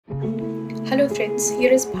Hello friends,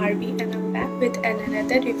 here is Bharvi and I'm back with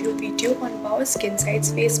another review video on Bharvi Skin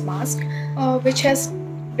Science Face Mask which has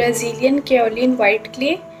Brazilian kaolin white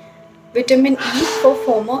clay, vitamin E for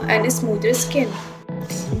firmer and smoother skin.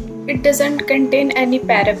 It doesn't contain any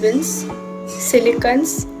parabens,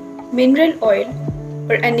 silicons, mineral oil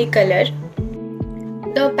or any color.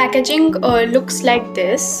 The packaging looks like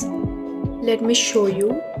this. Let me show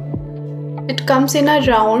you. It comes in a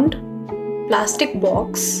round plastic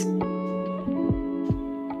box.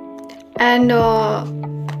 And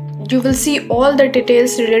you will see all the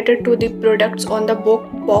details related to the products on the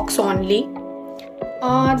box only.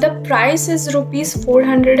 The price is rupees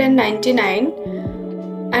 499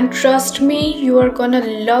 and trust me, you are gonna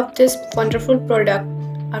love this wonderful product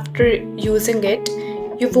after using it.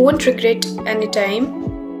 You won't regret any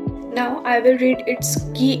time. Now I will read its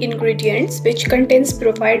key ingredients, which contains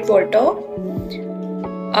purified water,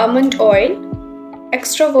 almond oil,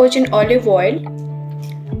 extra virgin olive oil,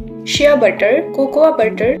 shea butter, cocoa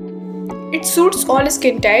butter. It suits all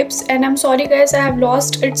skin types, and I'm sorry guys, I have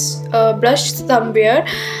lost its brush somewhere,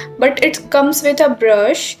 but it comes with a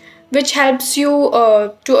brush which helps you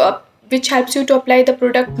to apply the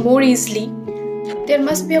product more easily. There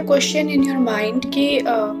must be a question in your mind ki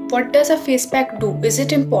what does a face pack do? Is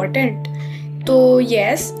it important? So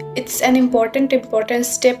yes, it's an important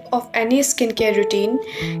step of any skincare routine.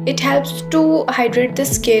 It helps to hydrate the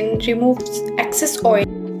skin, removes excess oil.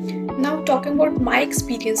 Now talking about my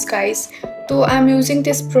experience guys, so I'm using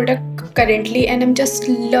this product currently and I'm just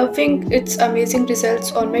loving its amazing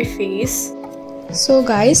results on my face. So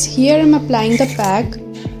guys, here I'm applying the pack.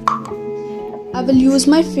 I will use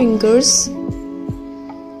my fingers.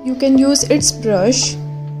 You can use its brush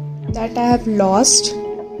that I have lost.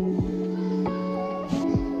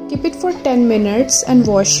 Keep it for 10 minutes and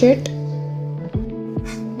wash it.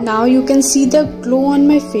 Now you can see the glow on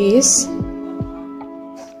my face.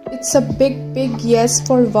 It's a big yes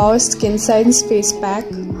for Wow Skin Science face pack.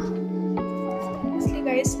 Lastly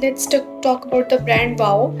guys, let's talk about the brand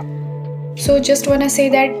Wow. So just wanna say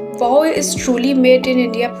that Wow is truly made in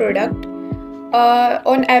India product.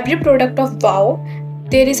 On every product of Wow,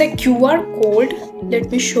 there is a QR code.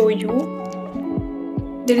 Let me show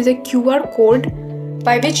you. There is a QR code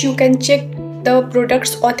by which you can check the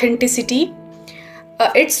product's authenticity.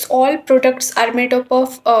 Its all products are made up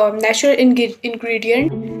of natural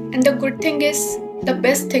ingredient, and the good thing is, the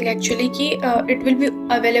best thing actually, it will be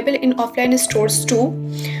available in offline stores too.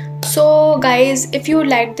 So guys, if you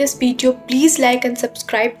like this video, please like and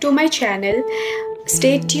subscribe to my channel.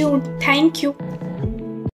 Stay tuned. Thank you.